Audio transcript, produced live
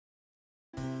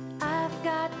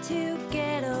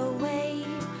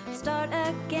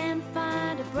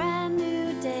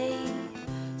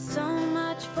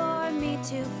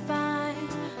to find,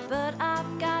 but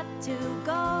I've got to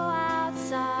go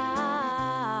outside.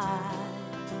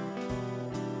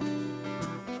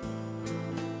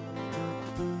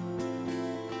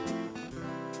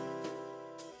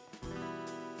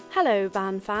 Hello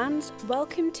van fans,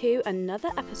 welcome to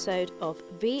another episode of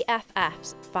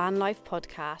VFF's Van Life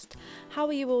Podcast. How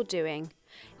are you all doing?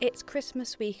 It's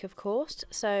Christmas week, of course,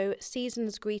 so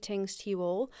season's greetings to you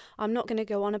all. I'm not going to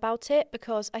go on about it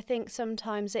because I think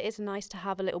sometimes it is nice to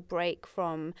have a little break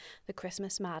from the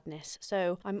Christmas madness.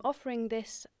 So I'm offering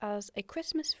this as a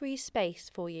Christmas-free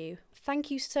space for you.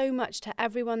 Thank you so much to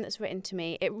everyone that's written to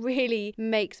me. It really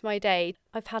makes my day.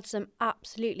 I've had some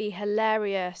absolutely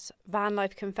hilarious van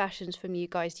life confessions from you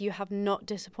guys. You have not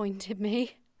disappointed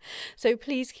me. So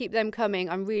please keep them coming.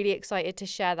 I'm really excited to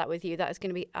share that with you. That is going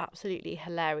to be absolutely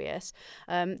hilarious.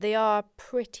 They are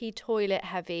pretty toilet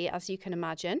heavy, as you can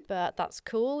imagine, but that's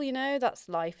cool, you know, that's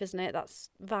life, isn't it? That's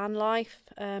van life.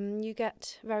 You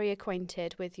get very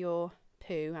acquainted with your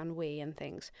poo and wee and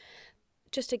things.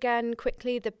 Just again,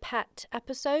 quickly, the pet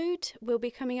episode will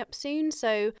be coming up soon,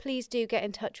 so please do get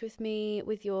in touch with me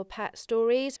with your pet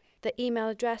stories. The email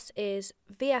address is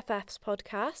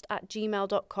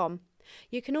vffspodcast@gmail.com.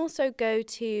 You can also go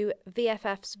to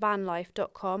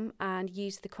vffsvanlife.com and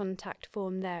use the contact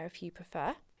form there if you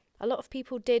prefer. A lot of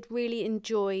people did really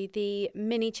enjoy the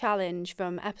mini challenge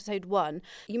from episode 1.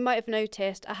 You might have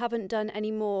noticed I haven't done any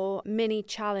more mini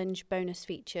challenge bonus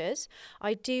features.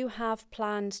 I do have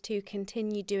plans to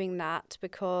continue doing that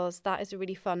because that is a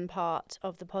really fun part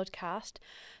of the podcast.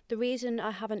 The reason I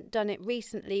haven't done it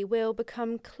recently will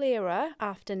become clearer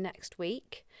after next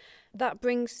week. That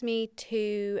brings me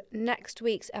to next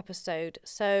week's episode.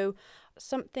 So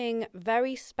something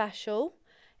very special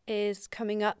is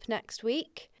coming up next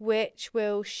week, which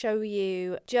will show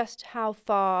you just how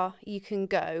far you can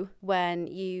go when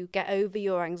you get over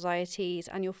your anxieties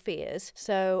and your fears.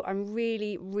 So I'm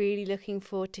really, really looking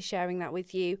forward to sharing that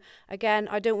with you. Again,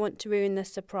 I don't want to ruin the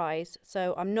surprise,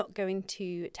 so I'm not going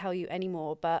to tell you any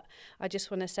more, but I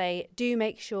just want to say, do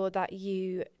make sure that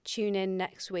you tune in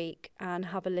next week and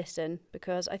have a listen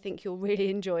because I think you'll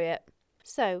really enjoy it.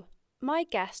 So, my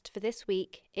guest for this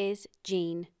week is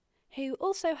Jean, who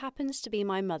also happens to be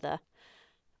my mother.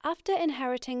 After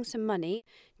inheriting some money,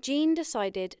 Jean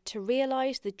decided to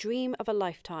realise the dream of a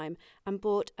lifetime and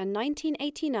bought a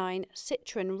 1989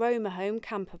 Citroën Roma Home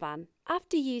camper van.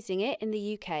 After using it in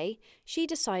the UK, she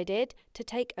decided to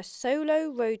take a solo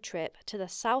road trip to the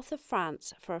south of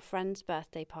France for a friend's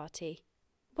birthday party.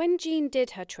 When Jean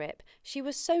did her trip, she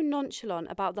was so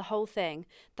nonchalant about the whole thing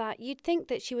that you'd think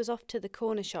that she was off to the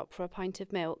corner shop for a pint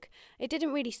of milk. It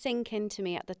didn't really sink into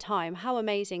me at the time how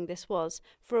amazing this was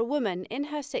for a woman in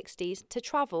her 60s to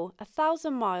travel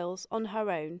 1,000 miles on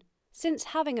her own. Since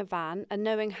having a van and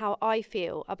knowing how I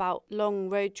feel about long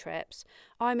road trips,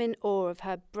 I'm in awe of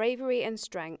her bravery and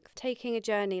strength taking a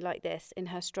journey like this in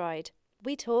her stride.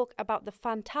 We talk about the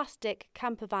fantastic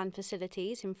campervan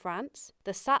facilities in France,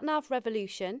 the sat-nav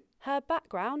revolution, her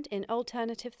background in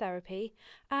alternative therapy,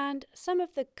 and some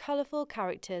of the colourful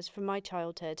characters from my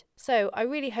childhood. So I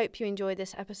really hope you enjoy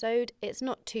this episode. It's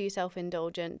not too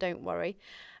self-indulgent, don't worry,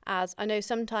 as I know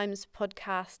sometimes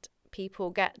podcast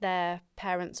people get their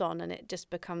parents on and it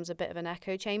just becomes a bit of an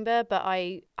echo chamber, but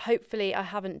hopefully I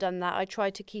haven't done that. I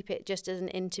try to keep it just as an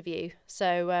interview.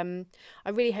 So I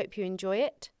really hope you enjoy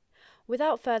it.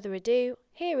 Without further ado,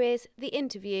 here is the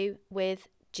interview with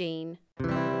Jean.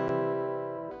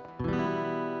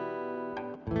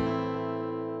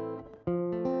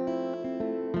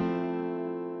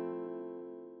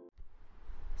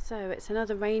 So it's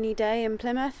another rainy day in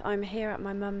Plymouth. I'm here at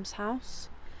my mum's house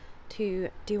to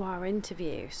do our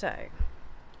interview. So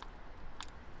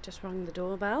just rang the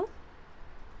doorbell.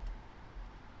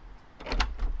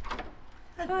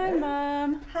 Hello. Hi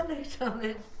Mum. Hello,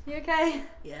 darling. You okay?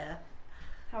 Yeah.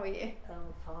 How are you?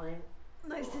 I'm fine.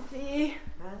 Nice to see you.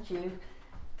 And you?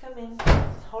 Come in.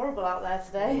 It's horrible out there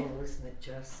today. Oh, isn't it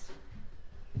just?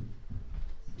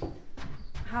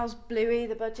 How's Bluey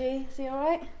the budgie? Is he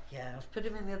alright? Yeah, I've put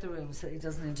him in the other room so he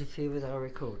doesn't interfere with our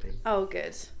recording. Oh,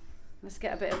 good. Let's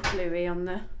get a bit of Bluey on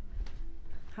the...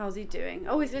 How's he doing?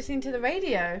 Oh, he's listening to the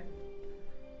radio.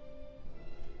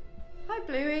 Hi,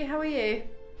 Bluey. How are you?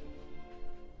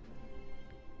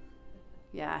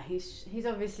 Yeah, he's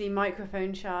obviously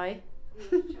microphone shy.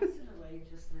 He was chatting away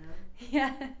just now.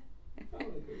 Yeah.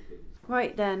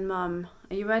 Right then, Mum.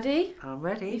 Are you ready? I'm Are you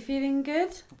ready. feeling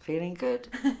good? I'm feeling good.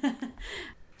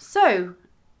 So,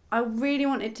 I really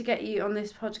wanted to get you on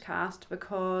this podcast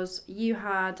because you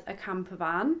had a camper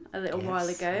van a little while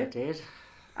ago. I did.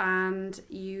 And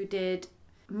you did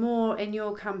more in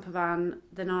your camper van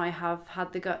than I have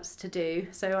had the guts to do,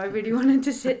 so I really wanted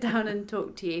to sit down and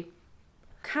talk to you.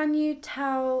 Can you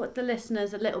tell the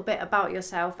listeners a little bit about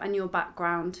yourself and your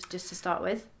background, just to start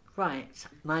with? Right.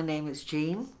 My name is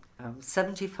Jean. I'm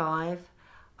 75.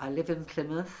 I live in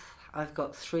Plymouth. I've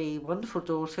got 3 wonderful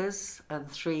daughters and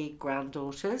 3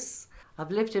 granddaughters.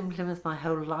 I've lived in Plymouth my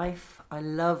whole life. I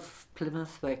love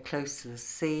Plymouth. We're close to the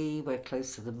sea, we're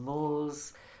close to the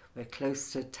moors, we're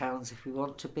close to towns if we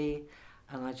want to be,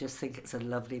 and I just think it's a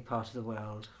lovely part of the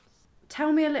world.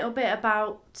 Tell me a little bit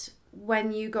about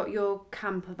when you got your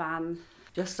camper van.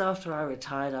 Just after I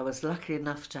retired, I was lucky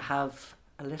enough to have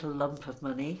a little lump of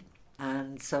money,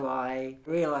 and so I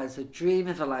realised a dream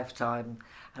of a lifetime,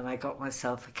 and I got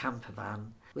myself a camper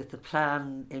van, with the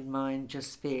plan in mind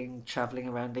just being travelling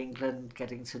around England,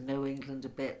 getting to know England a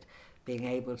bit, being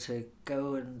able to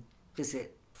go and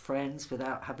visit friends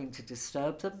without having to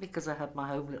disturb them because I had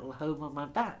my own little home on my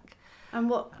back. And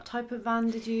what type of van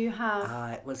did you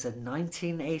have? It was a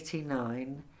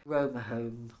 1989 Roma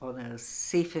home on a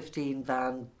C15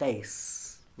 van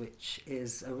base, which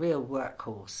is a real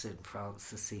workhorse in France,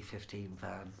 the C15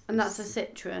 van. And that's a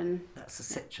Citroën? That's a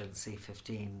Citroën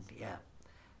C15, yeah.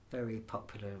 Very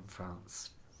popular in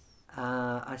France.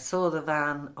 I saw the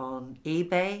van on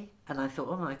eBay and I thought,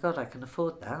 oh my God, I can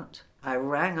afford that. I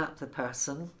rang up the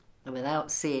person and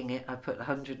without seeing it, I put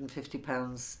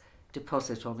 £150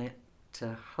 deposit on it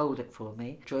to hold it for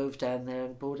me. Drove down there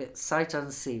and bought it sight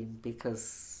unseen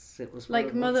because it was...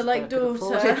 Like mother, like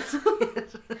daughter.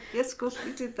 Yes, of course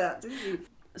you did that, didn't you?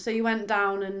 So you went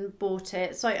down and bought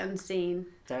it sight unseen?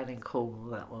 Down in Cornwall,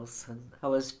 that was. And I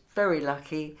was very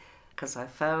lucky because I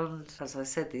found, as I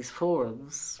said, these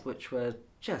forums which were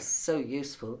just so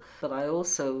useful. But I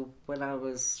also, when I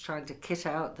was trying to kit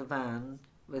out the van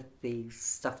with the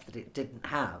stuff that it didn't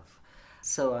have,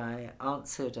 so I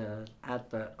answered an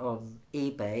advert on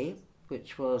eBay,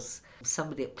 which was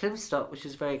somebody at Plymstock, which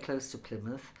is very close to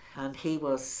Plymouth, and he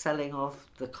was selling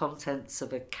off the contents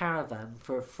of a caravan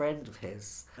for a friend of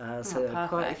his. So there were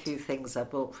quite a few things I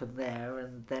bought from there,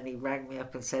 and then he rang me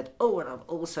up and said, oh, and I've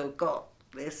also got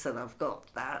this and I've got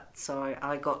that. So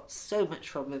I got so much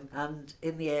from him, and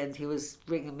in the end he was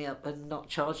ringing me up and not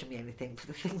charging me anything for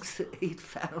the things that he'd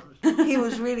found. He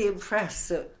was really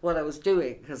impressed at what I was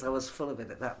doing because I was full of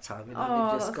it at that time. You know,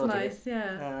 oh, just that's got nice, it.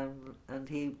 Yeah. And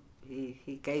he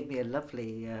gave me a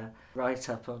lovely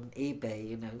write-up on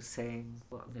eBay, you know, saying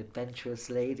what an adventurous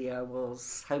lady I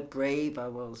was, how brave I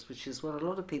was, which is what a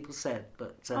lot of people said.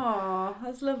 But oh,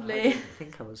 that's lovely. I didn't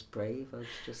think I was brave. I was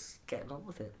just getting on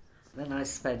with it. Then I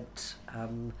spent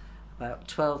about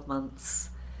 12 months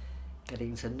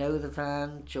getting to know the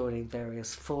van, joining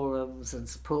various forums and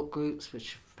support groups,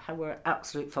 which were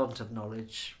absolute font of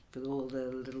knowledge, with all the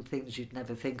little things you'd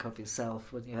never think of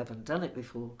yourself when you haven't done it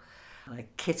before. And I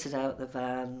kitted out the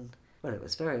van. Well, it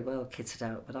was very well kitted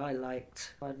out, but I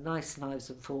liked my nice knives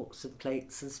and forks and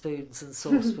plates and spoons and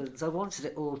saucepans. I wanted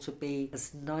it all to be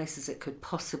as nice as it could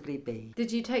possibly be.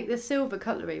 Did you take the silver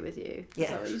cutlery with you?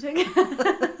 Yeah. Is that what you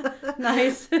took?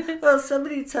 Nice. Well,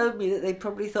 somebody told me that they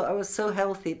probably thought I was so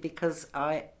healthy because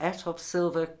I ate off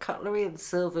silver cutlery, and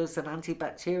silver's an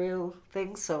antibacterial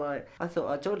thing, so I thought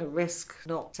I don't want to risk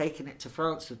not taking it to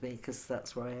France with me because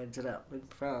that's where I ended up, in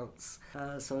France.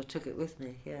 So I took it with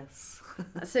me, yes.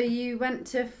 So you went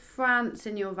to France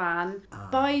in your van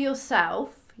by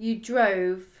yourself. You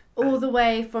drove all the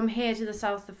way from here to the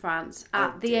south of France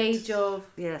at the age of...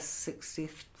 Yes,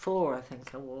 64 I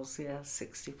think I was,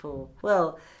 64.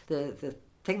 Well, the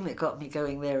thing that got me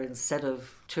going there instead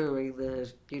of touring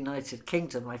the United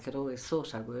Kingdom like I'd always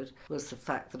thought I would was the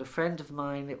fact that a friend of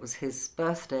mine, it was his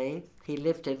birthday, he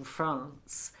lived in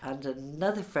France, and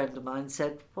another friend of mine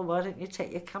said, well, why don't you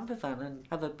take your camper van and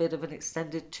have a bit of an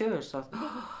extended tour? So I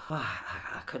thought,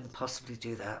 I couldn't possibly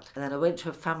do that. And then I went to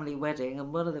a family wedding,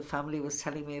 and one of the family was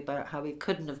telling me about how he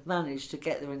couldn't have managed to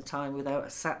get there in time without a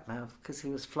sat-nav because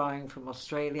he was flying from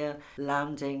Australia,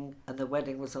 landing, and the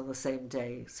wedding was on the same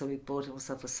day. So he bought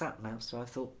himself a sat-nav. So I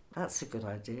thought, that's a good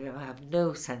idea. I have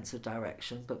no sense of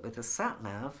direction, but with a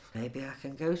sat-nav, maybe I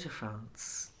can go to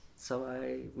France. So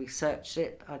I researched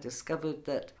it. I discovered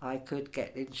that I could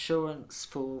get insurance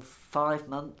for 5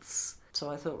 months. So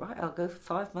I thought, right, I'll go for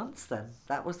 5 months then.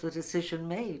 That was the decision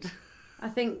made. I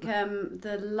think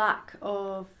the lack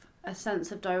of a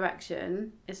sense of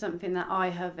direction is something that I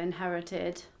have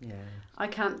inherited. Yeah. I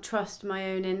can't trust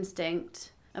my own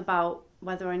instinct about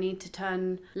whether I need to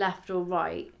turn left or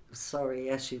right. Sorry,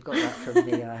 yes, you've got that from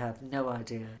me. I have no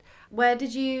idea. Where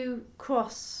did you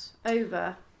cross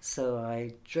over? So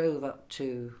I drove up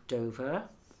to Dover,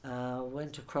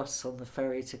 went across on the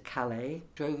ferry to Calais,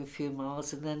 drove a few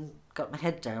miles, and then got my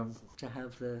head down to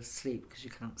have the sleep, because you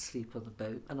can't sleep on the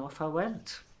boat, and off I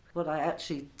went. What I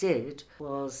actually did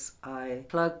was I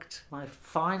plugged my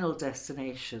final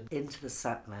destination into the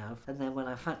sat-nav, and then when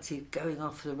I fancied going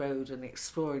off the road and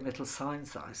exploring little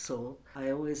signs that I saw, I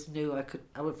always knew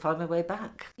I would find my way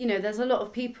back. You know, there's a lot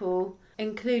of people,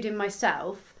 including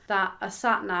myself, that a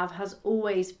sat-nav has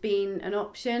always been an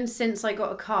option. Since I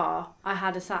got a car, I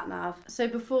had a sat-nav. So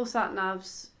before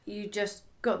sat-navs, you just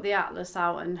got the atlas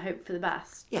out and hoped for the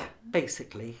best. Yeah,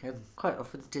 basically, and quite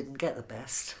often didn't get the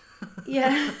best.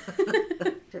 Yeah.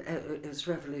 It was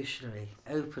revolutionary.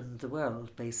 Opened the world,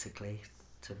 basically,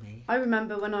 to me. I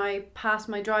remember when I passed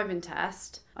my driving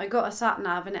test, I got a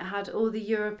sat-nav and it had all the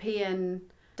European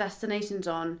destinations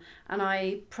on, and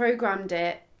I programmed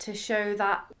it to show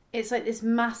that it's like this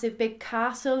massive big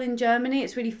castle in Germany.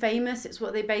 It's really famous. It's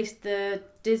what they based the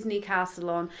Disney castle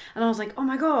on. And I was like, oh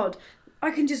my God,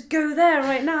 I can just go there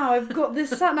right now. I've got this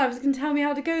sat-nav. It's going to tell me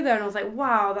how to go there. And I was like,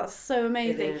 wow, that's so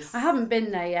amazing. I haven't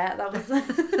been there yet. That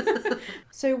was.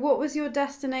 So what was your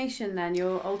destination then,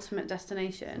 your ultimate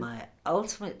destination? My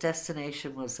ultimate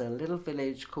destination was a little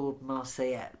village called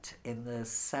Marseillette in the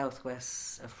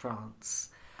southwest of France,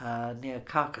 near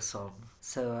Carcassonne.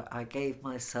 So I gave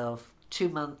myself 2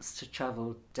 months to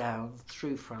travel down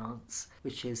through France,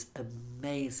 which is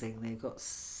amazing. They've got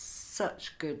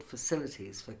such good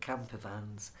facilities for camper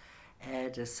vans, air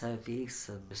de service,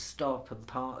 and stop and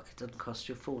park. It doesn't cost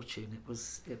you a fortune.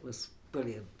 It was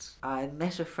brilliant. I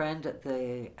met a friend at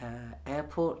the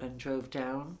airport and drove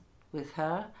down with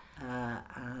her,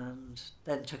 and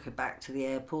then took her back to the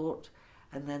airport.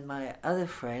 And then my other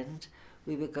friend,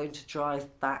 we were going to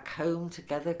drive back home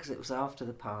together because it was after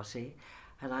the party.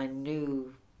 And I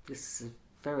knew this is a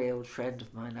very old friend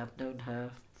of mine. I've known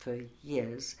her for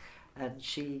years, and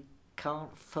she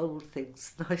can't fold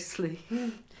things nicely.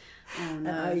 Oh, no. And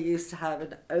I used to have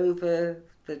an over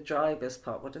the driver's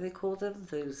part. What do they call them?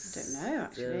 Those. I don't know,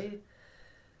 actually.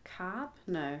 Cab?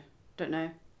 No, don't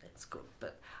know. It's good,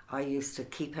 but I used to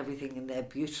keep everything in there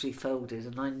beautifully folded,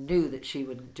 and I knew that she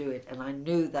wouldn't do it, and I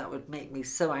knew that would make me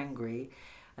so angry,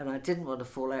 and I didn't want to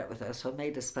fall out with her, so I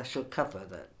made a special cover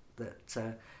that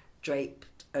draped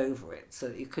over it so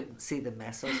that you couldn't see the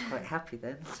mess. I was quite happy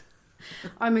then.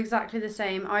 I'm exactly the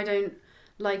same. I don't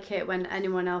like it when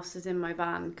anyone else is in my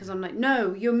van, because I'm like,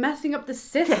 no, you're messing up the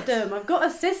system. Yes. I've got a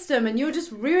system and you're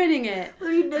just ruining it.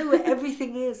 Well, you know where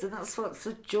everything is, and that's what's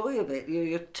the joy of it.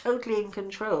 You're totally in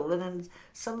control, and then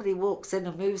somebody walks in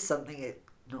and moves something.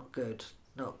 Not good.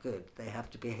 They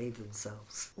have to behave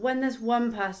themselves. When there's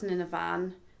one person in a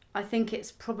van, I think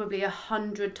it's probably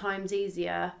 100 times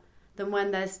easier than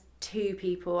when there's 2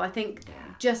 people. I think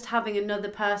just having another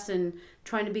person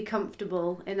trying to be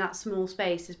comfortable in that small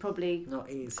space is probably not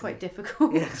easy. Quite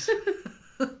difficult. Yes.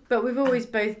 But we've always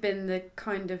both been the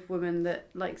kind of woman that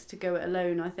likes to go it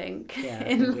alone, I think,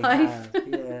 in in life.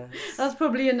 Yes. That's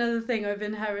probably another thing I've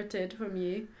inherited from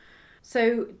you.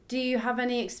 So do you have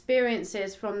any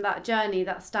experiences from that journey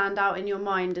that stand out in your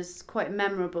mind as quite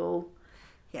memorable?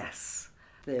 Yes.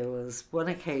 There was one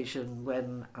occasion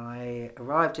when I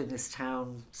arrived in this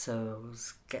town, so I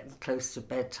was getting close to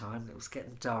bedtime, it was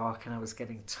getting dark and I was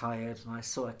getting tired, and I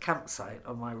saw a campsite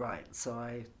on my right, so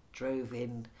I drove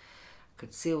in,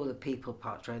 could see all the people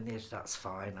parked around the edge. That's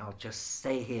fine, I'll just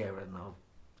stay here and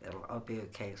I'll be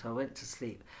okay. So I went to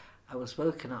sleep. I was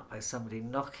woken up by somebody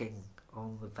knocking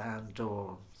on the van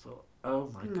door. I thought,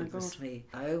 oh my goodness me.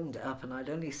 I opened it up and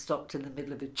I'd only stopped in the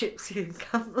middle of a gypsy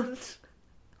encampment.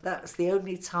 That's the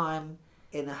only time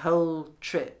in the whole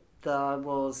trip that I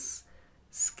was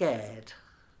scared.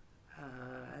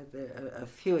 A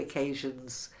few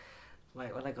occasions,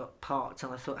 like when I got parked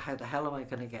and I thought, how the hell am I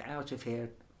going to get out of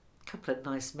here? A couple of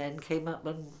nice men came up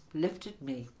and lifted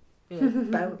me,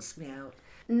 bounced me out.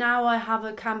 Now I have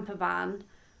a camper van,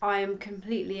 I am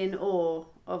completely in awe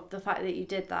of the fact that you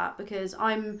did that, because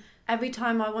every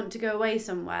time I want to go away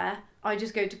somewhere, I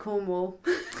just go to Cornwall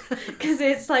because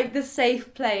it's like the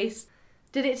safe place.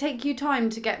 Did it take you time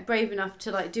to get brave enough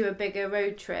to do a bigger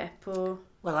road trip, or?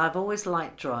 Well, I've always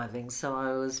liked driving, so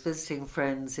I was visiting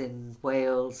friends in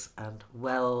Wales and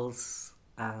Wells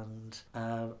and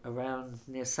around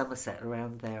near Somerset,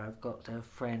 around there. I've got a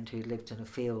friend who lived in a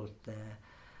field there.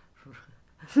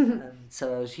 And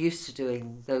so I was used to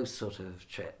doing those sort of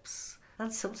trips.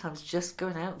 And sometimes just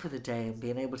going out for the day and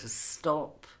being able to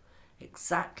stop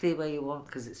exactly where you want,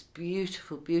 because it's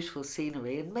beautiful, beautiful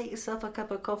scenery, and make yourself a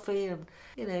cup of coffee and,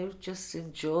 just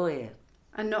enjoy it.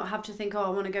 And not have to think, I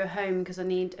want to go home because I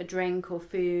need a drink or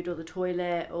food or the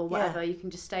toilet or whatever. You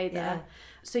can just stay there. Yeah.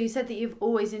 So you said that you've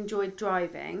always enjoyed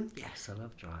driving. Yes, I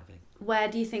love driving. Where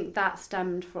do you think that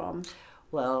stemmed from?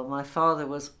 Well, my father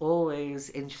was always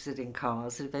interested in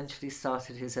cars. He eventually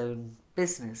started his own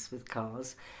business with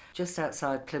cars. Just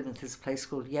outside Plymouth is a place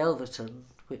called Yelverton,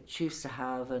 which used to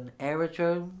have an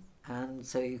aerodrome, and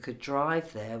so you could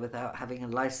drive there without having a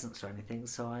license or anything.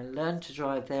 So I learned to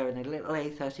drive there in a little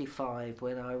A35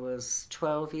 when I was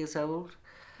 12 years old.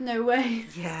 No way.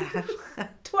 Yeah.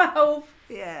 12.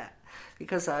 Yeah,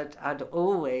 because I'd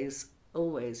always,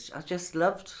 I just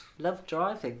loved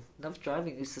driving. Loved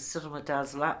driving. Used to sit on my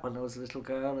dad's lap when I was a little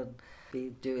girl and be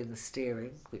doing the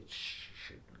steering, which you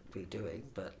shouldn't be doing,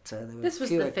 but there were This was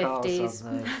fewer the cars 50s.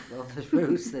 on the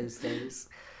roads those days.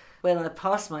 When I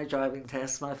passed my driving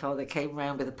test, my father came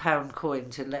round with a £1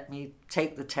 coin to let me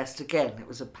take the test again. It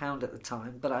was £1 at the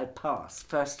time, but I'd passed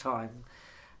first time,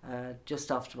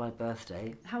 just after my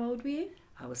birthday. How old were you?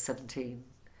 I was 17.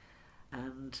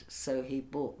 And so he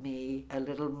bought me a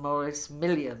little Morris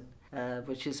Million,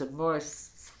 which is a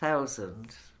Morris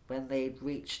 1000. When they'd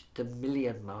reached the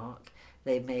million mark,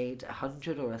 they made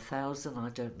 100 or 1,000, I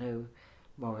don't know,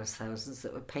 Morris thousands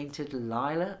that were painted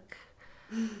lilac.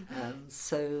 And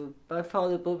so my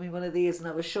father bought me one of these, and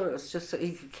I was sure it was just so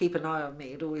he could keep an eye on me.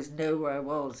 He'd always know where I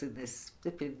was in this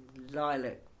flipping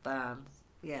lilac van.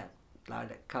 Yeah,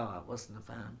 lilac car, it wasn't a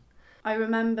van. I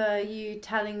remember you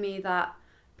telling me that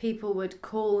people would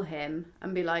call him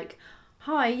and be like,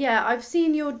 "Hi, yeah, I've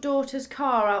seen your daughter's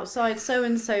car outside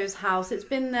so-and-so's house. It's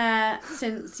been there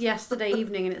since yesterday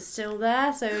evening and it's still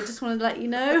there, so I just wanted to let you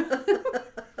know."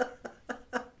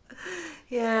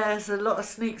 Yeah, there's a lot of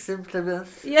sneaks in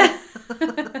Plymouth. Yeah.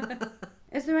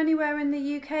 Is there anywhere in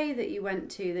the UK that you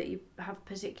went to that you have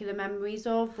particular memories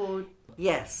of? Or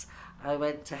Yes, I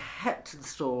went to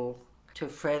Heptonstall to a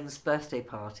friend's birthday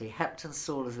party.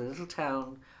 Heptonstall is a little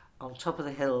town on top of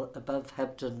the hill above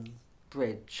Hebden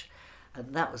Bridge,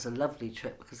 and that was a lovely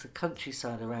trip because the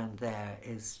countryside around there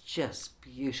is just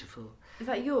beautiful. is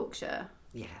that Yorkshire?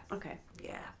 Yeah, Okay.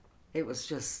 yeah. It was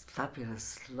just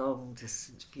fabulous, long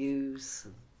distance views, a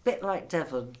bit like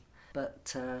Devon,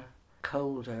 but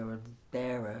colder and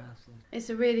barer. It's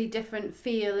a really different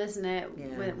feel, isn't it,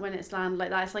 Yeah. when it's land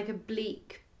like that? It's like a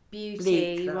bleak beauty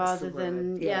Bleak, that's rather the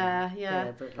than, word.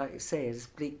 yeah. But like you say, it's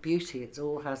bleak beauty. It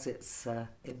all has its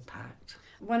impact.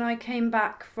 When I came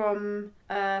back from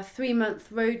a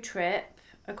 3-month road trip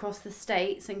across the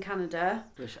States and Canada,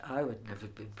 Which I would never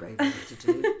have been brave enough to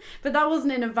do. but that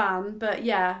wasn't in a van, but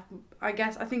yeah, I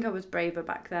think I was braver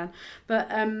back then.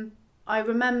 But I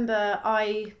remember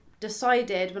I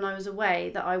decided when I was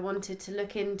away that I wanted to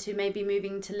look into maybe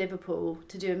moving to Liverpool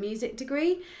to do a music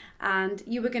degree, and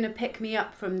you were going to pick me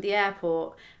up from the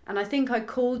airport, and I think I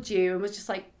called you and was just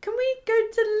like, "Can we go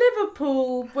to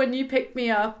Liverpool when you pick me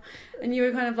up?" And you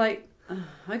were kind of like, "Oh,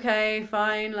 okay,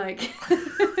 fine," like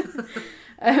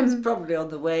It's probably on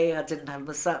the way. I didn't have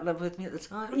my sat-nav with me at the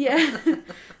time. yeah.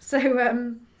 So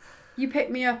you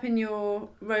picked me up in your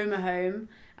Roma home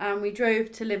and we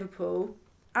drove to Liverpool.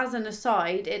 As an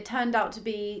aside, it turned out to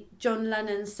be John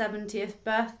Lennon's 70th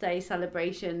birthday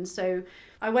celebration. So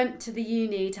I went to the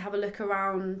uni to have a look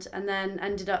around and then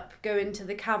ended up going to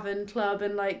the Cavern Club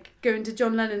and like going to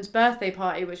John Lennon's birthday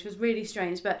party, which was really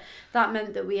strange. But that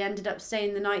meant that we ended up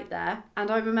staying the night there. And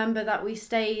I remember that we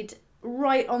stayed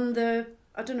right on the,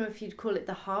 I don't know if you'd call it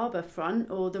the harbour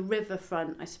front or the river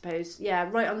front, I suppose. Yeah,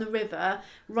 right on the river,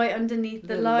 right underneath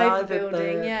the Live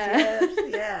building. Yeah.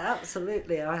 Yeah,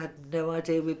 absolutely. I had no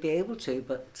idea we'd be able to,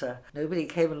 but nobody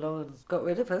came along and got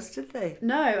rid of us, did they?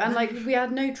 No, and like we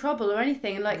had no trouble or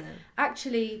anything. And like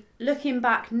actually looking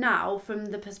back now from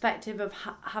the perspective of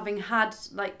having had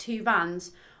like 2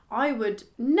 vans, I would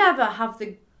never have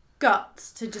the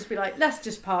guts to just be like, let's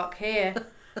just park here.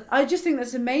 I just think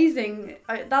that's amazing.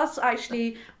 That's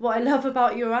actually what I love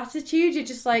about your attitude. You're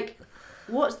just like,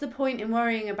 what's the point in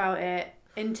worrying about it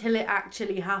until it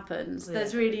actually happens?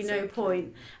 There's really no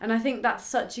point. And I think that's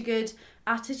such a good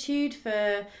attitude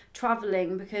for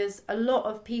travelling, because a lot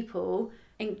of people,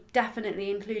 definitely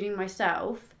including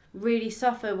myself, really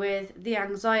suffer with the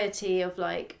anxiety of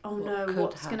like, oh no,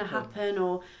 what's going to happen,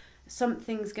 or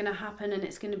something's going to happen and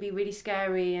it's going to be really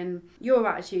scary. And your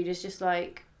attitude is just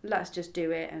like, let's just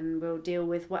do it and we'll deal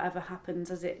with whatever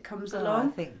happens as it comes along. I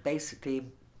think basically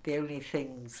the only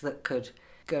things that could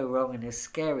go wrong in a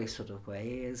scary sort of way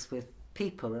is with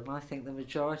people, and I think the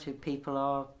majority of people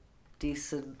are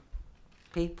decent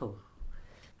people.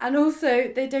 And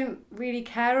also, they don't really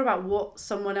care about what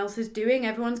someone else is doing.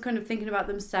 Everyone's kind of thinking about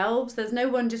themselves. There's no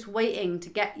one just waiting to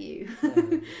get you.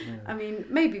 No. I mean,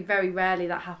 maybe very rarely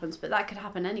that happens, but that could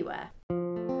happen anywhere.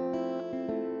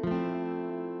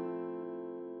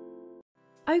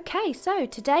 Okay, so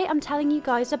today I'm telling you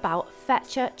guys about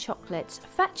Fetcher Chocolates.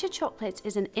 Fetcher Chocolates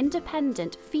is an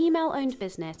independent, female-owned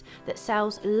business that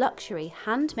sells luxury,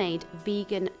 handmade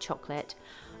vegan chocolate.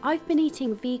 I've been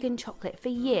eating vegan chocolate for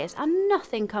years and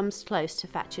nothing comes close to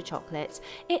Fetcher Chocolates.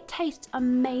 It tastes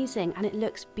amazing and it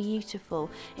looks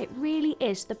beautiful. It really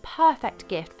is the perfect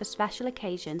gift for special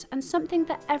occasions and something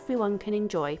that everyone can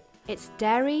enjoy. It's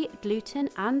dairy, gluten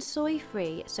and soy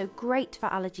free, so great for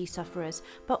allergy sufferers,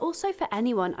 but also for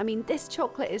anyone. I mean, this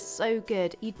chocolate is so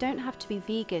good, you don't have to be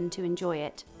vegan to enjoy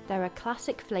it. There are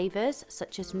classic flavours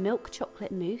such as milk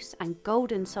chocolate mousse and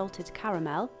golden salted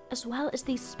caramel, as well as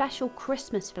these special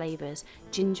Christmas flavours,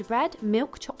 gingerbread,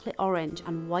 milk chocolate orange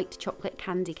and white chocolate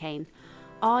candy cane.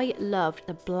 I loved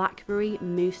the blackberry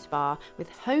mousse bar with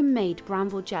homemade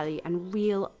bramble jelly and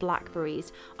real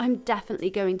blackberries. I'm definitely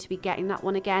going to be getting that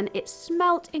one again. It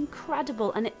smelt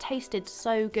incredible and it tasted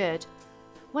so good.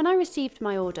 When I received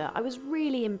my order, I was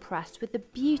really impressed with the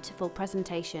beautiful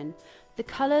presentation. The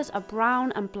colours are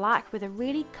brown and black with a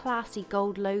really classy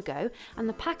gold logo, and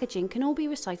the packaging can all be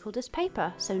recycled as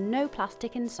paper, so no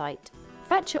plastic in sight.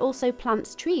 Fetcher also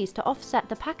plants trees to offset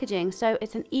the packaging, so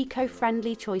it's an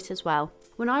eco-friendly choice as well.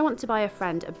 When I want to buy a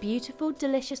friend a beautiful,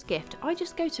 delicious gift, I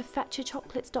just go to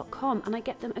FetcherChocolates.com and I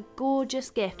get them a gorgeous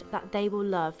gift that they will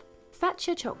love.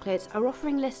 Fetcher Chocolates are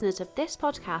offering listeners of this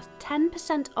podcast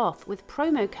 10% off with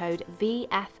promo code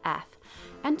VFF.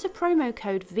 Enter promo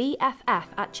code VFF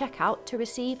at checkout to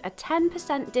receive a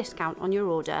 10% discount on your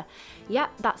order.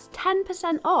 Yep, that's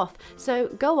 10% off. So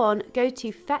go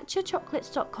to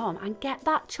FetcherChocolates.com and get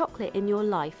that chocolate in your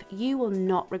life. You will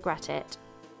not regret it.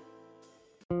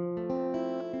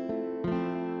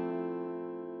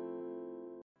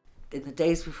 In the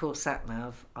days before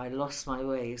SatNav, I lost my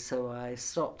way, so I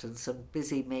stopped on some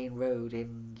busy main road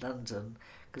in London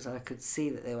because I could see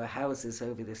that there were houses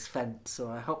over this fence. So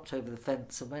I hopped over the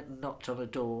fence and went and knocked on a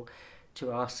door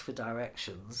to ask for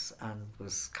directions and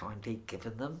was kindly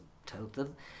given them, told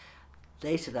them.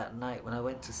 Later that night, when I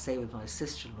went to stay with my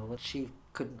sister-in-law, she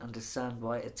couldn't understand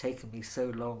why it had taken me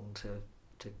so long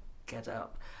to get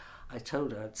up. I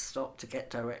told her I'd stopped to get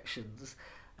directions,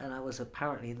 and I was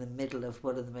apparently in the middle of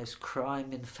one of the most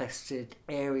crime-infested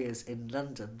areas in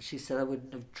London. She said I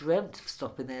wouldn't have dreamt of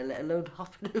stopping there, let alone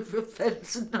hopping over a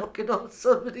fence and knocking on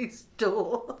somebody's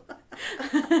door.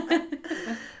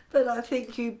 But I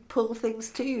think you pull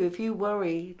things to you. If you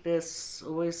worry, there's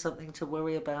always something to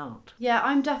worry about. Yeah,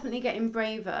 I'm definitely getting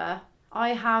braver. I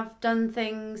have done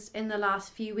things in the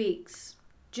last few weeks,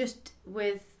 just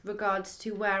with regards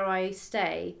to where I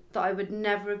stay, that I would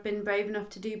never have been brave enough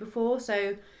to do before.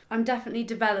 So I'm definitely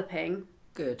developing.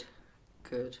 Good.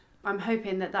 I'm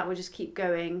hoping that will just keep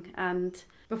going, and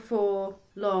before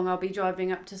long I'll be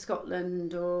driving up to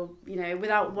Scotland or,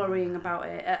 without worrying about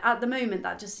it. At the moment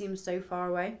that just seems so far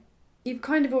away. You've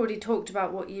kind of already talked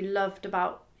about what you loved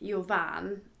about your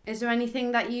van. Is there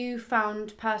anything that you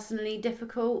found personally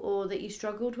difficult or that you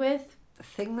struggled with? The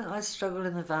thing that I struggled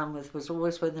in the van with was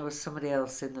always when there was somebody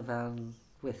else in the van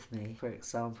with me. For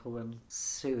example, when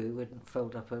Sue wouldn't have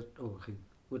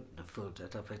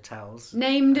folded up her towels.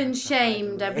 Named and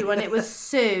shamed, everyone. It was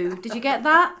Sue. Did you get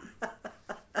that?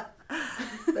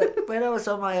 But when I was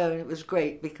on my own, it was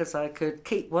great because I could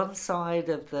keep one side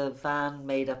of the van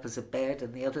made up as a bed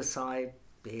and the other side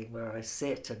being where I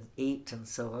sit and eat and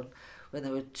so on. When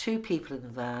there were two people in the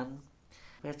van,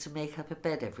 we had to make up a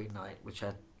bed every night, which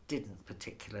I didn't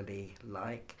particularly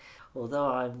like, although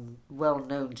I'm well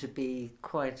known to be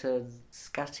quite a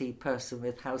scatty person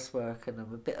with housework and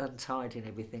I'm a bit untidy and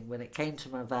everything. When it came to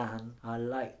my van, I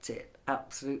liked it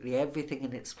absolutely, everything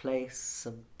in its place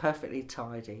and perfectly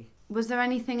tidy. Was there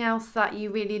anything else that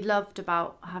you really loved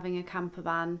about having a camper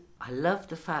van? I loved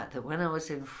the fact that when I was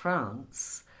in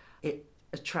France, it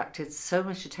attracted so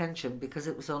much attention because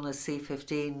it was on a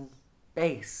C-15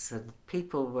 base and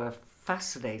people were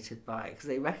fascinated by it because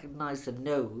they recognised the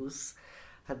nose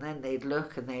and then they'd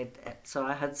look and so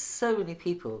I had so many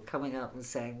people coming up and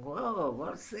saying, whoa,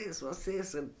 what's this,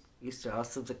 and used to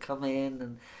ask them to come in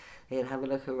and they'd have a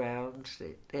look around.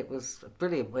 It was a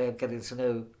brilliant way of getting to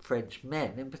know French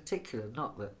men in particular,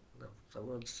 not that I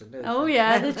wanted to know. Oh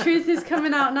yeah, the truth is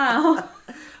coming out now.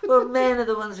 Well, men are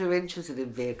the ones who are interested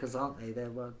in vehicles, aren't they?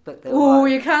 Oh,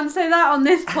 you can't say that on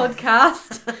this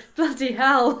podcast. Bloody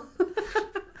hell.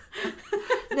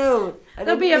 No,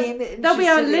 there'll be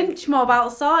a lynch mob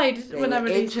outside when I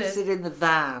release it. Interested in the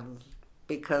van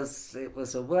because it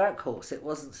was a workhorse. It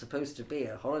wasn't supposed to be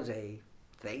a holiday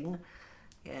thing.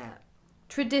 Yeah.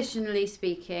 Traditionally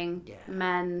speaking, yeah.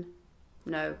 Men.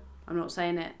 No, I'm not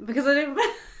saying it because I didn't.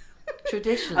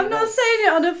 Traditionally, I'm not saying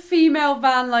it on a female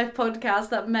van life podcast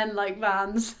that men like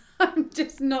vans. I'm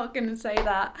just not going to say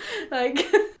that. Like,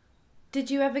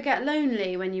 did you ever get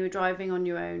lonely when you were driving on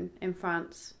your own in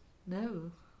France?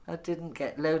 No, I didn't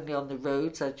get lonely on the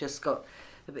roads. I just got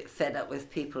a bit fed up with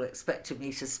people expecting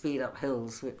me to speed up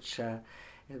hills, which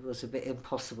it was a bit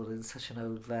impossible in such an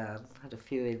old van. I had a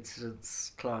few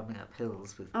incidents climbing up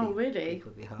hills with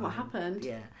people behind. What happened?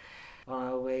 Yeah. On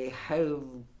our way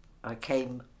home, I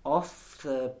came off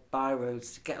the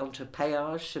byroads to get onto a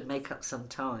péage to make up some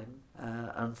time.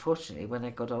 Unfortunately, when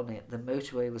I got on it, the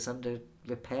motorway was under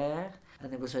repair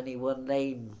and there was only one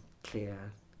lane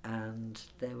clear. And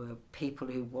there were people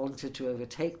who wanted to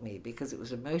overtake me because it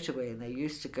was a motorway and they're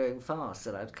used to going fast,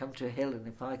 and I'd come to a hill, and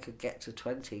if I could get to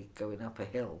 20 going up a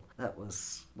hill, that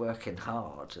was working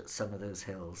hard at some of those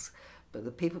hills. But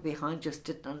the people behind just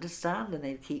didn't understand, and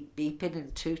they'd keep beeping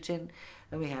and tooting,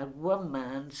 and we had one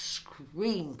man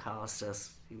scream past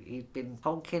us. He'd been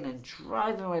honking and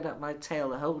driving right up my tail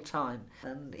the whole time,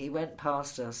 and he went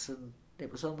past us, and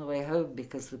it was on the way home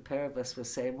because the pair of us were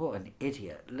saying, "What an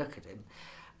idiot, look at him."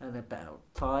 And about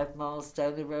 5 miles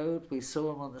down the road, we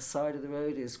saw him on the side of the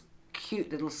road. His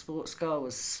cute little sports car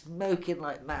was smoking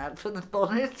like mad from the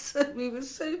bonnet. And we were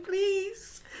so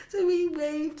pleased. So we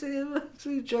waved to him as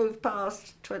we drove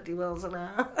past 20 miles an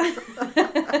hour.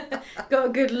 Got a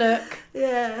good look.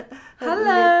 Yeah.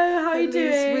 Hello, how are you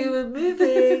doing? We were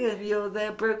moving and you're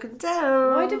there broken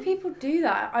down. Why do people do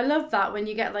that? I love that when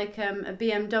you get like a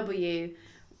BMW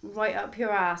right up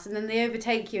your ass and then they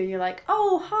overtake you and you're like,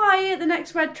 "Oh, hi," at the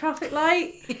next red traffic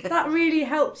light. Yeah. That really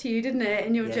helped you, didn't it,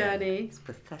 in your journey? It's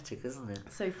pathetic, isn't it?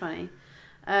 So funny.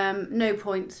 No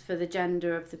points for the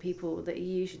gender of the people that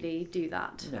usually do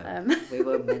that. No, we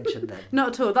won't mention them.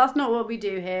 Not at all. That's not what we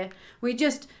do here. We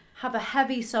just have a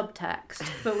heavy subtext,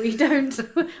 but we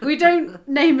don't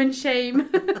name and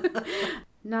shame.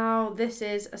 Now, this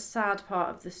is a sad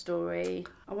part of the story.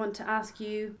 I want to ask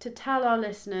you to tell our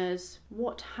listeners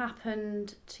what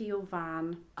happened to your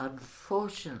van.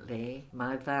 Unfortunately,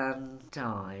 my van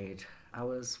died. I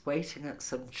was waiting at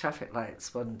some traffic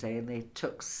lights one day and they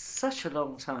took such a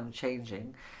long time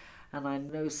changing. And I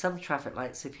know some traffic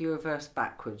lights, if you reverse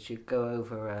backwards, you go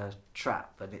over a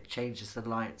trap and it changes the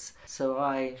lights. So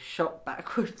I shot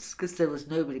backwards because there was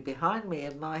nobody behind me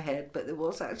in my head, but there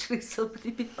was actually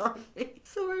somebody behind me.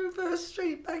 So I reversed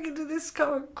straight back into this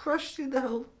car and crushed in the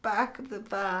whole back of the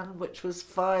van, which was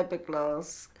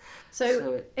fiberglass.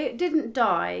 So it didn't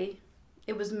die,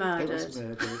 it was murdered. It was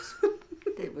murdered.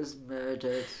 It was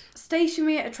murdered.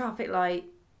 Stationary at a traffic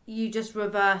light, you just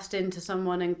reversed into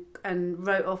someone and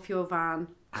wrote off your van.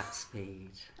 At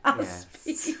speed. At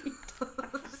speed.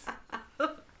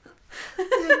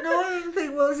 The annoying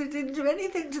thing was it didn't do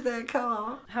anything to their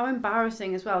car. How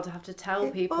embarrassing as well to have to tell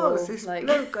people. This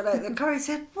bloke got out of the car and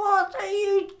said, "What are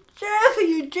you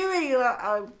doing?" And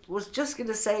I was just going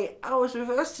to say, I was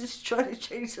reversing to try to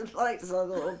change the lights. I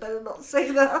thought, I better not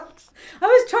say that. I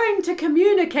was trying to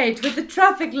communicate with the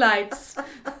traffic lights.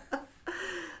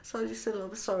 So I just said,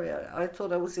 "I'm sorry, I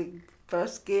thought I was in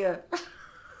first gear."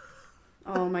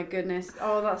 Oh my goodness.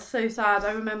 Oh, that's so sad.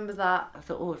 I remember that. I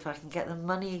thought, if I can get the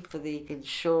money for the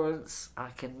insurance, I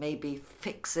can maybe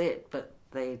fix it. But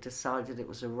they decided it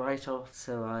was a write-off.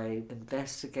 So I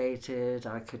investigated.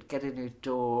 I could get a new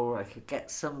door. I could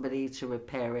get somebody to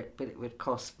repair it, but it would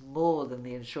cost more than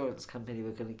the insurance company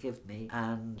were going to give me.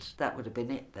 And that would have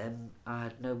been it then. I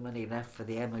had no money left for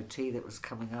the MOT that was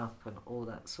coming up and all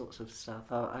that sorts of stuff.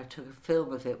 I took a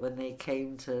film of it when they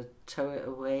came to tow it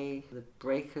away, the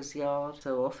breaker's yard.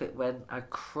 So off it went. I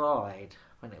cried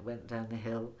when it went down the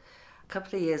hill. A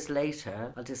couple of years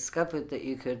later, I discovered that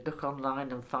you could look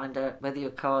online and find out whether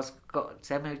your car's got its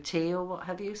MOT or what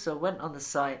have you. So I went on the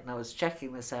site and I was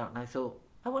checking this out and I thought,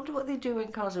 I wonder what they do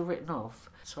when cars are written off.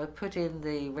 So I put in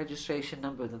the registration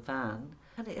number of the van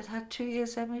and it had 2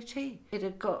 years MOT. It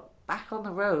had got back on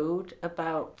the road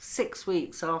about 6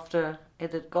 weeks after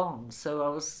it had gone. So I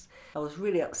was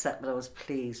really upset, but I was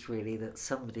pleased really that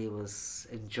somebody was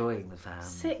enjoying the van.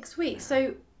 6 weeks.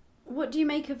 So what do you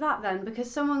make of that then? Because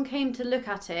someone came to look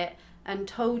at it and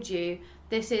told you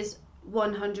this is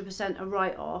 100% a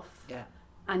write-off,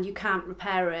 and you can't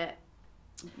repair it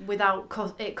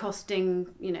without it costing,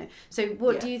 So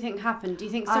what do you think happened? Do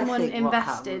you think someone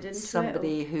invested into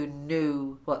somebody who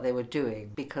knew what they were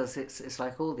doing? Because it's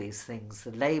like all these things.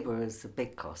 The labour is the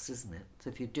big cost, isn't it?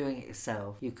 So if you're doing it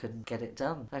yourself, you can get it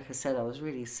done. Like I said, I was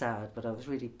really sad, but I was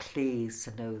really pleased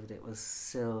to know that it was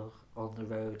still on the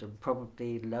road and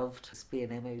probably loved being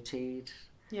MOT'd.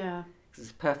 Yeah.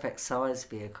 It's a perfect size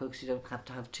vehicle because you don't have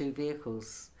to have two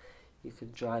vehicles. you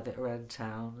can drive it around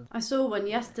town. I saw one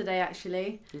yesterday,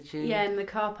 actually. Did you? Yeah, in the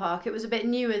car park. It was a bit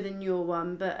newer than your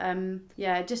one, but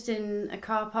yeah, just in a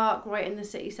car park right in the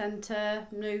city centre.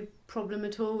 No problem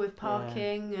at all with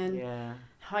parking and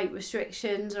height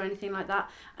restrictions or anything like that.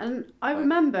 And I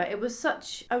remember it was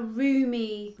such a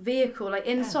roomy vehicle. Like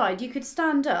inside, you could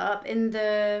stand up in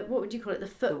the, what would you call it, the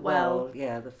footwell.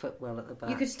 The footwell at the back.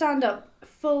 You could stand up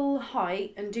full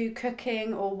height and do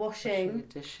cooking or washing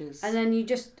dishes. And then you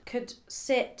just could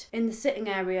sit in the sitting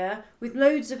area with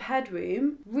loads of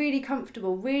headroom, really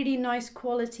comfortable, really nice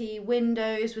quality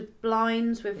windows with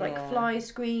blinds with like fly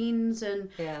screens, and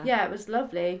it was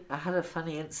lovely. I had a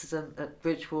funny incident at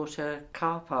Bridgewater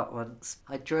car park once.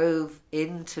 I drove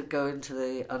in to go into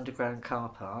the underground car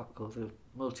park, or the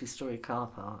multi-storey car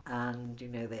park, and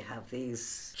they have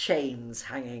these chains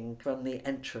hanging from the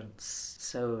entrance.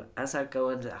 So as I go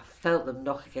under, I felt them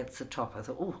knock against the top. I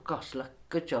thought, oh gosh, look,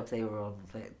 good job they were on.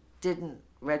 But it didn't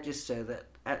register that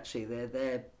actually they're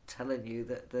there telling you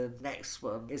that the next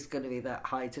one is going to be that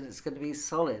height and it's going to be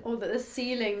solid. Or that the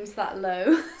ceiling's that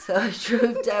low. So I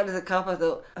drove down to the car park. I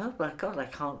thought, oh my God, I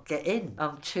can't get in.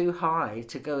 I'm too high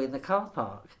to go in the car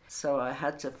park. So I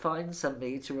had to find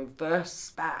somebody to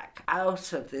reverse back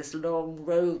out of this long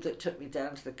road that took me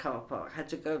down to the car park. I had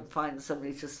to go and find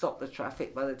somebody to stop the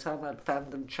traffic. By the time I'd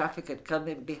found them, traffic had come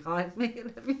in behind me,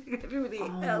 and everybody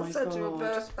else had to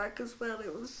reverse back as well.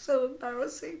 It was so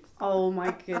embarrassing. Oh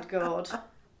my good God.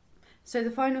 So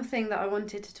the final thing that I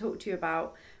wanted to talk to you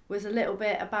about was a little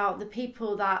bit about the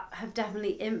people that have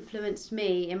definitely influenced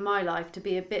me in my life to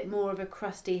be a bit more of a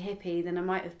crusty hippie than I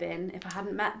might have been if I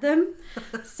hadn't met them.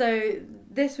 So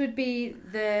this would be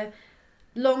the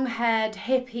long-haired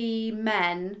hippie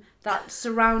men that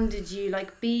surrounded you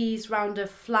like bees round a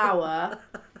flower.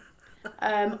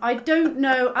 I don't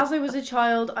know, as I was a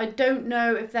child, I don't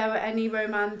know if there were any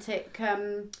romantic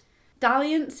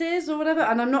dalliances or whatever,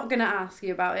 and I'm not going to ask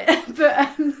you about it,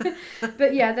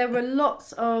 but yeah, there were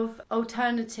lots of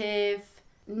alternative,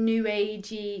 new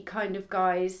agey kind of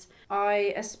guys.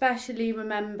 I especially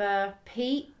remember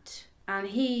Pete, and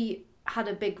he had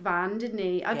a big van, didn't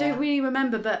he? I don't really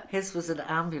remember, but his was an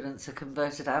ambulance, a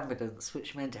converted ambulance,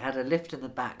 which meant it had a lift in the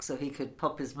back, so he could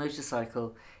pop his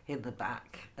motorcycle in the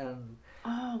back and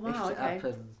lift it up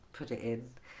and put it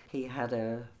in. He had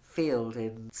a field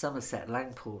in Somerset,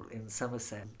 Langport in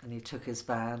Somerset, and he took his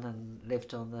van and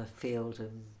lived on the field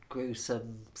and grew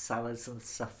some salads and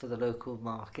stuff for the local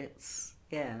markets.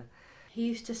 Yeah. He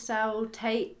used to sell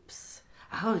tapes.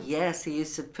 Oh yes, he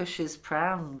used to push his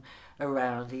pram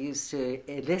around. He used to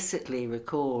illicitly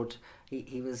record.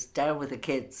 He was down with the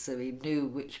kids, so he knew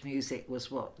which music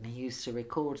was what, and he used to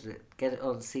record it, get it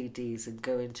on CDs, and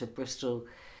go into Bristol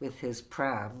with his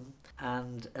pram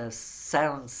and a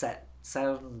sound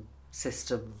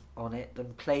system on it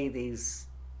and play these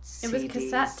CDs. It was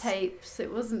cassette tapes,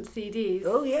 it wasn't CDs.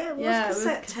 Oh yeah, it was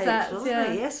cassette tapes, wasn't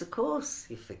it? Yes, of course.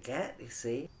 You forget, you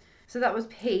see. So that was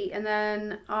Pete, and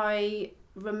then I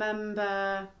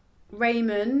remember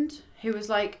Raymond, who was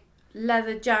like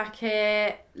leather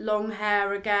jacket, long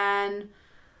hair again,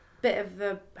 bit of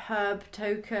the Herb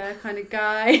Toker kind of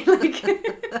guy.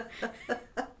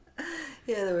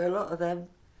 Yeah, there were a lot of them.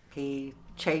 He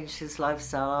changed his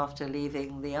lifestyle after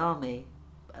leaving the army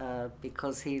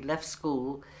because he left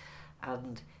school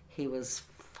and he was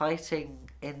fighting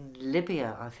in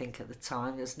Libya, I think, at the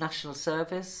time. It was national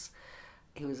service.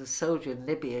 He was a soldier in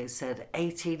Libya. He said,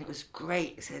 18, it was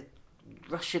great. He said,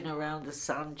 rushing around the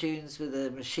sand dunes with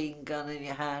a machine gun in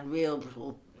your hand, real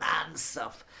man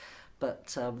stuff.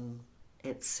 But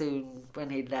it soon, when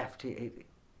he left, it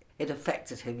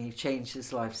affected him. He changed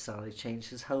his lifestyle. He changed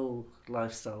his whole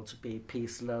lifestyle to be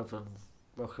peace, love and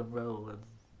rock and roll and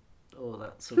all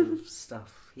that sort of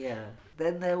stuff. Yeah.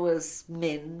 Then there was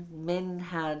Min. Min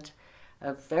had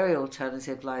a very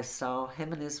alternative lifestyle.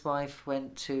 Him and his wife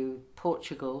went to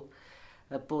Portugal,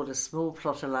 bought a small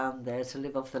plot of land there to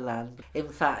live off the land. In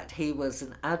fact, he was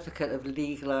an advocate of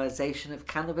legalisation of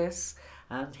cannabis,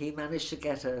 and he managed to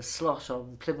get a slot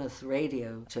on Plymouth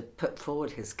Radio to put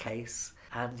forward his case.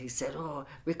 And he said, oh,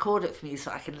 record it for me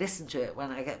so I can listen to it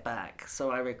when I get back.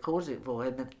 So I recorded it for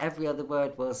him, and every other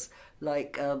word was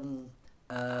like,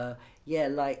 so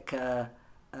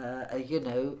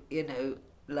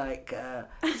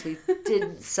he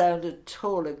didn't sound at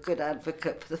all a good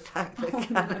advocate for the fact that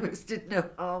cannabis did no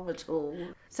harm at all.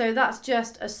 So that's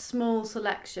just a small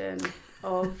selection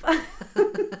of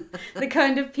the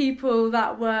kind of people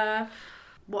that were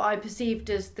what I perceived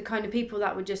as the kind of people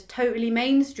that were just totally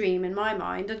mainstream in my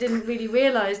mind. I didn't really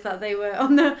realise that they were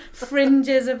on the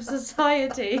fringes of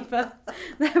society, but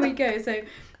there we go. So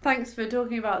thanks for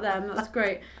talking about them. That's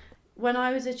great. when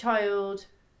I was a child,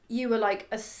 you were like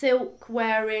a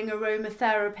silk-wearing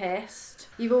aromatherapist.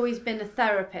 You've always been a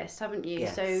therapist, haven't you?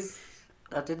 Yes. So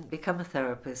I didn't become a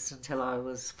therapist until I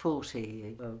was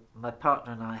 40. My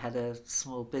partner and I had a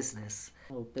small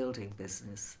building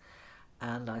business,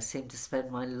 and I seemed to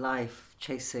spend my life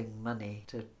chasing money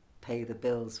to pay the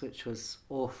bills, which was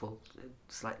awful.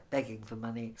 It's like begging for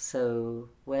money. So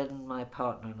when my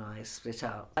partner and I split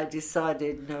up, I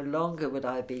decided no longer would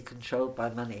I be controlled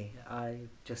by money. I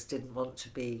just didn't want to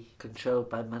be controlled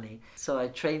by money. So I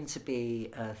trained to be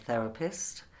a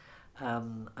therapist.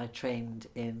 I trained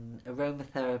in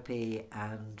aromatherapy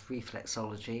and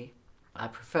reflexology. I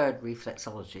preferred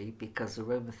reflexology because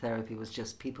aromatherapy was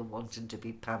just people wanting to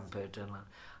be pampered, and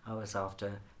I was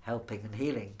after helping and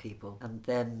healing people. And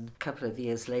then a couple of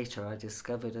years later I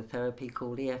discovered a therapy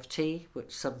called EFT,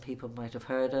 which some people might have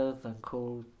heard of, and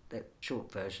called, the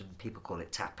short version, people call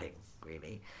it tapping,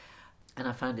 really. And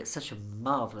I found it such a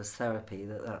marvellous therapy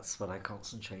that's what I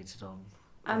concentrated on.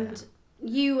 And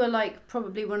you were like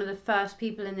probably one of the first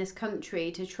people in this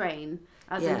country to train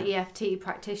as an EFT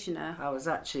practitioner. I was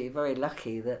actually very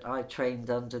lucky that I trained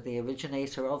under the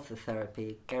originator of the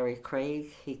therapy, Gary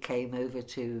Craig. He came over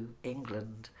to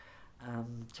England,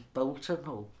 to Bolton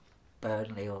or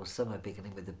Burnley or somewhere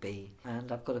beginning with a B.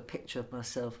 And I've got a picture of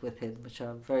myself with him, which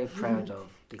I'm very proud of.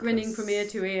 Because, grinning from ear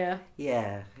to ear.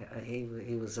 Yeah, he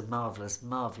was a marvellous,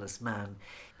 marvellous man.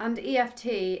 And EFT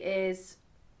is,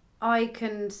 I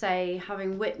can say,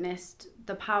 having witnessed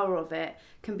the power of it,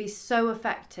 can be so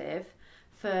effective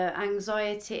for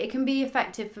anxiety. It can be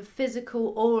effective for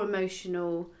physical or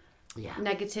emotional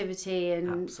negativity.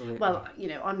 And absolutely. Well,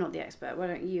 I'm not the expert. Why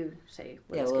don't you say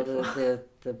what it's good for?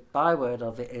 The byword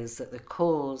of it is that the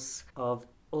cause of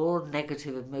all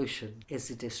negative emotion is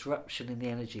a disruption in the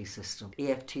energy system.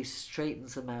 EFT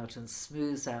straightens them out and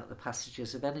smooths out the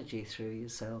passages of energy through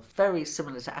yourself. Very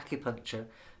similar to acupuncture,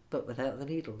 but without the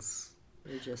needles.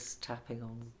 You're just tapping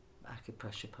on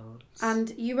acupressure parts.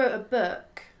 And you wrote a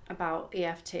book about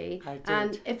EFT. I did.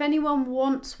 And if anyone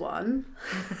wants one,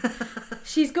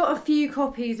 she's got a few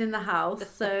copies in the house,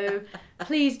 so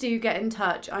please do get in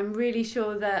touch. I'm really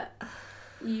sure that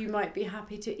you might be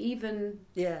happy to even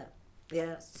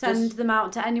send them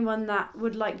out to anyone that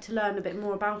would like to learn a bit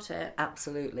more about it.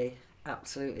 Absolutely.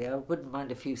 I wouldn't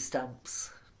mind a few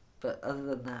stamps. But other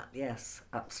than that, yes,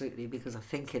 absolutely, because I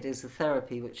think it is a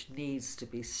therapy which needs to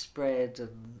be spread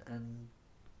and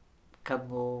become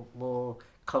more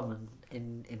common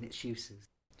in its uses.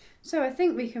 So I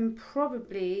think we can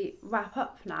probably wrap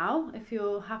up now, if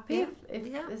you're happy.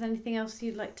 If there's anything else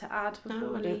you'd like to add before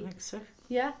No, I don't think so.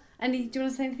 Yeah? Do you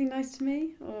want to say anything nice to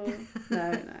me? Or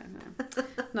No.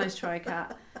 Nice try,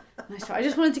 Kat. Nice try. I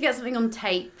just wanted to get something on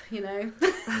tape,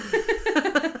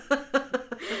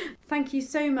 Thank you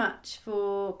so much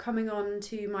for coming on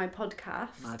to my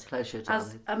podcast. My pleasure, darling.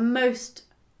 As a most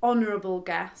honourable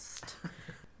guest.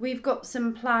 We've got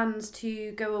some plans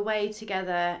to go away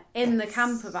together in the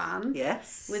camper van.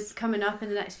 Yes. With coming up in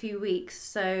the next few weeks.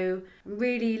 So I'm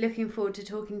really looking forward to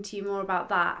talking to you more about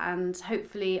that, and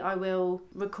hopefully I will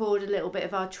record a little bit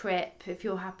of our trip if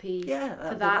you're happy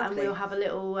for that, and we'll have a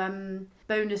little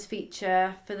bonus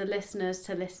feature for the listeners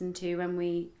to listen to when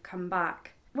we come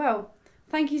back. Well,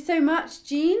 thank you so much,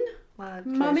 Jean. My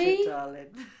pleasure, Mummy. darling.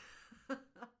 I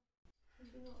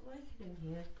do not like it in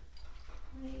here.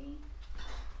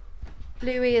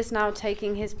 Bluey is now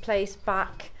taking his place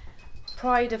back,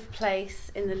 pride of place,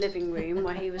 in the living room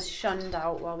where he was shunned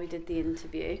out while we did the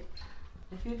interview.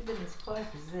 If you'd been as quiet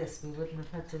as this, we wouldn't have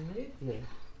had to move you.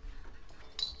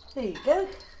 There you go.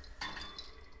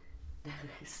 No,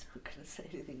 he's not going to say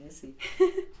anything, is he?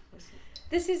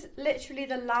 This is literally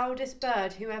the loudest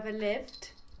bird who ever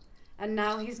lived, and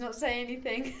now he's not saying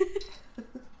anything.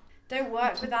 Don't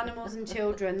work with animals and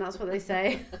children, that's what they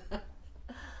say.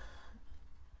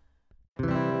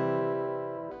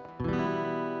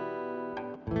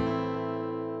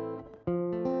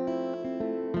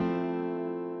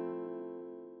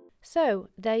 So,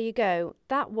 there you go.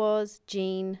 That was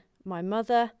Jean, my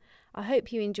mother. I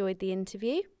hope you enjoyed the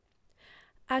interview.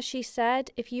 As she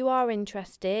said, if you are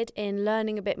interested in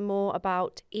learning a bit more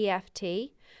about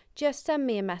EFT, just send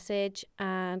me a message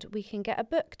and we can get a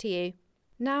book to you.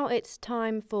 Now it's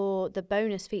time for the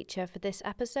bonus feature for this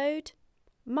episode,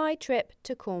 my trip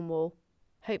to Cornwall.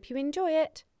 Hope you enjoy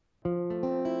it.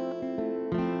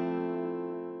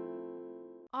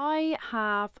 I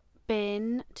have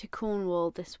been to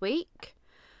Cornwall this week.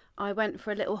 I went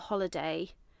for a little holiday.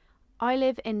 I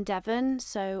live in Devon,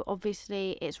 so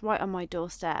obviously it's right on my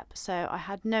doorstep, so I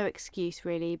had no excuse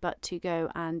really but to go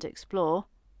and explore.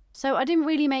 So I didn't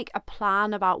really make a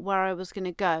plan about where I was going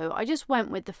to go. I just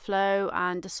went with the flow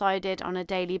and decided on a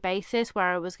daily basis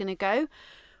where I was going to go,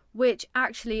 which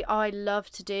actually I love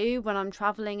to do when I'm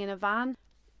travelling in a van.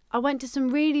 I went to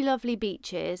some really lovely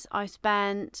beaches. I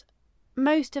spent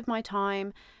most of my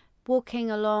time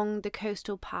walking along the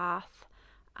coastal path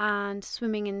and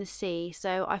swimming in the sea,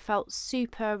 so I felt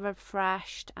super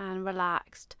refreshed and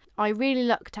relaxed. I really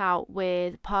lucked out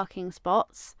with parking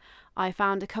spots. I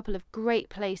found a couple of great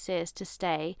places to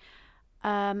stay.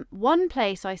 One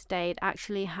place I stayed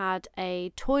actually had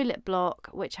a toilet block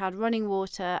which had running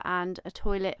water and a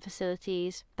toilet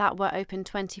facilities that were open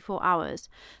 24 hours,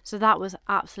 so that was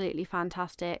absolutely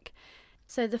fantastic.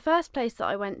 So the first place that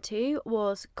I went to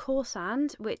was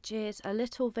Cawsand, which is a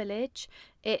little village.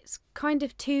 It's kind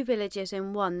of two villages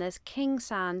in one. There's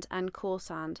Kingsand and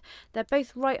Cawsand. They're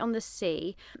both right on the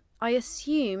sea. I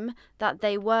assume that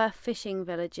they were fishing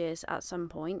villages at some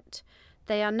point.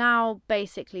 They are now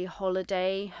basically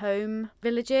holiday home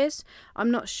villages.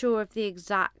 I'm not sure of the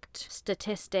exact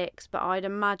statistics, but I'd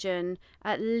imagine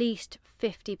at least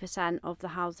 50% of the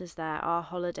houses there are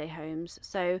holiday homes.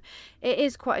 So it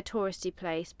is quite a touristy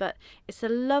place, but it's a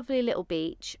lovely little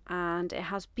beach and it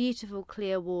has beautiful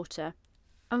clear water.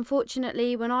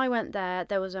 Unfortunately, when I went there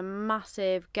was a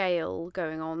massive gale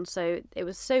going on, so it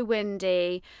was so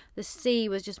windy, the sea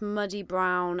was just muddy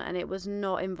brown and it was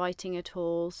not inviting at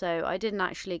all, so I didn't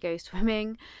actually go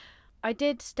swimming. I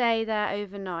did stay there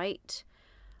overnight.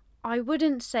 I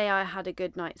wouldn't say I had a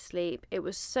good night's sleep. It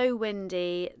was so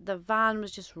windy, the van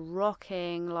was just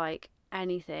rocking like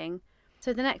anything.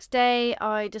 So the next day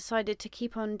I decided to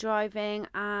keep on driving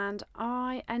and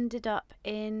I ended up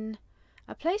in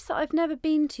a place that I've never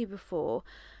been to before.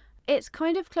 It's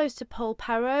kind of close to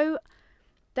Polperro.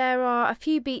 There are a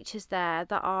few beaches there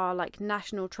that are like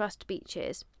National Trust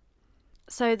beaches.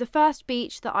 So the first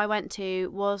beach that I went to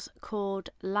was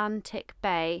called Lantic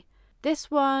Bay. This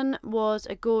one was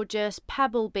a gorgeous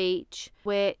pebble beach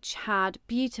which had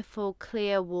beautiful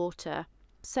clear water.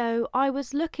 So I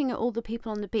was looking at all the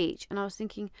people on the beach and I was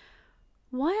thinking,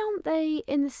 why aren't they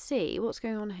in the sea? What's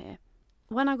going on here?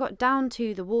 When I got down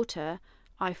to the water,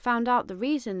 I found out the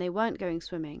reason they weren't going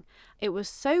swimming. It was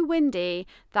so windy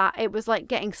that it was like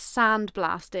getting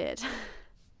sandblasted.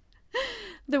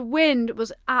 The wind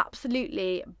was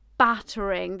absolutely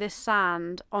battering this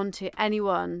sand onto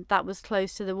anyone that was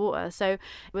close to the water. So it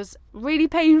was really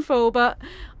painful, but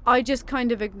I just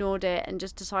kind of ignored it and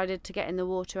just decided to get in the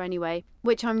water anyway,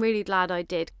 which I'm really glad I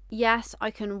did. Yes, I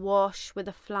can wash with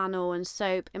a flannel and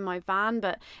soap in my van,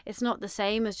 but it's not the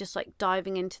same as just like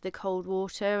diving into the cold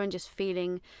water and just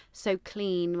feeling so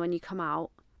clean when you come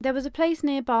out. There was a place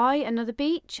nearby, another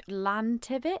beach,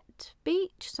 Llantivit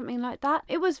Beach, something like that.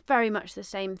 It was very much the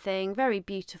same thing, very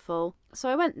beautiful. So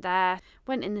I went there,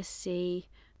 went in the sea,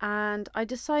 and I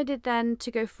decided then to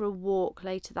go for a walk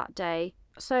later that day.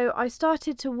 So I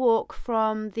started to walk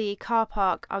from the car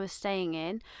park I was staying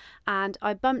in, and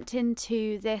I bumped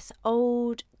into this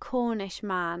old Cornish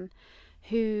man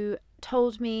who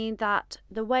told me that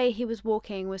the way he was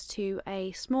walking was to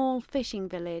a small fishing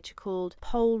village called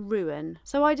Polruan.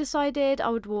 So I decided I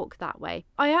would walk that way.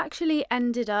 I actually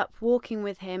ended up walking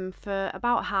with him for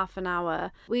about half an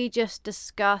hour. We just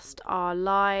discussed our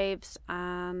lives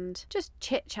and just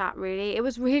chit chat really. It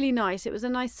was really nice. It was a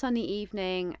nice sunny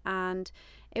evening and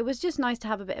it was just nice to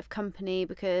have a bit of company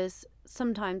because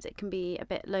sometimes it can be a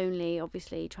bit lonely,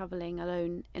 obviously, travelling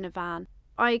alone in a van.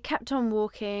 I kept on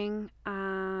walking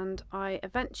and I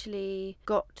eventually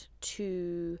got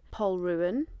to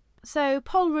Polruan. So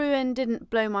Polruan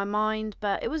didn't blow my mind,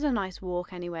 but it was a nice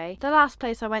walk anyway. The last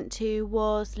place I went to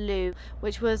was Lugh,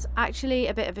 which was actually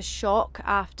a bit of a shock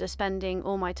after spending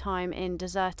all my time in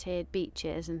deserted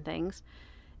beaches and things.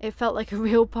 It felt like a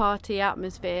real party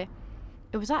atmosphere.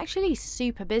 It was actually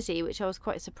super busy, which I was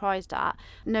quite surprised at.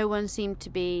 No one seemed to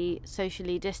be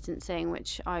socially distancing,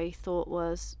 which I thought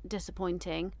was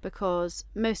disappointing because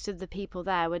most of the people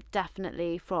there were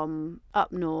definitely from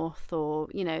up north or,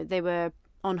 you know, they were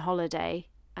on holiday.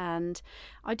 And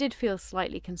I did feel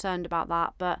slightly concerned about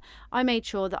that, but I made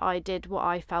sure that I did what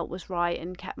I felt was right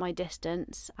and kept my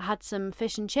distance. I had some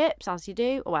fish and chips, as you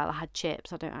do. Well, I had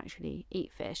chips. I don't actually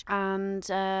eat fish. And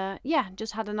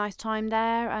just had a nice time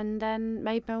there and then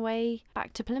made my way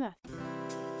back to Plymouth.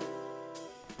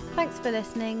 Thanks for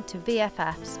listening to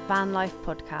VFF's Van Life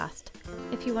Podcast.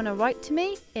 If you want to write to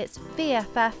me, it's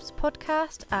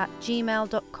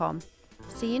vffspodcast@gmail.com.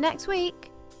 See you next week.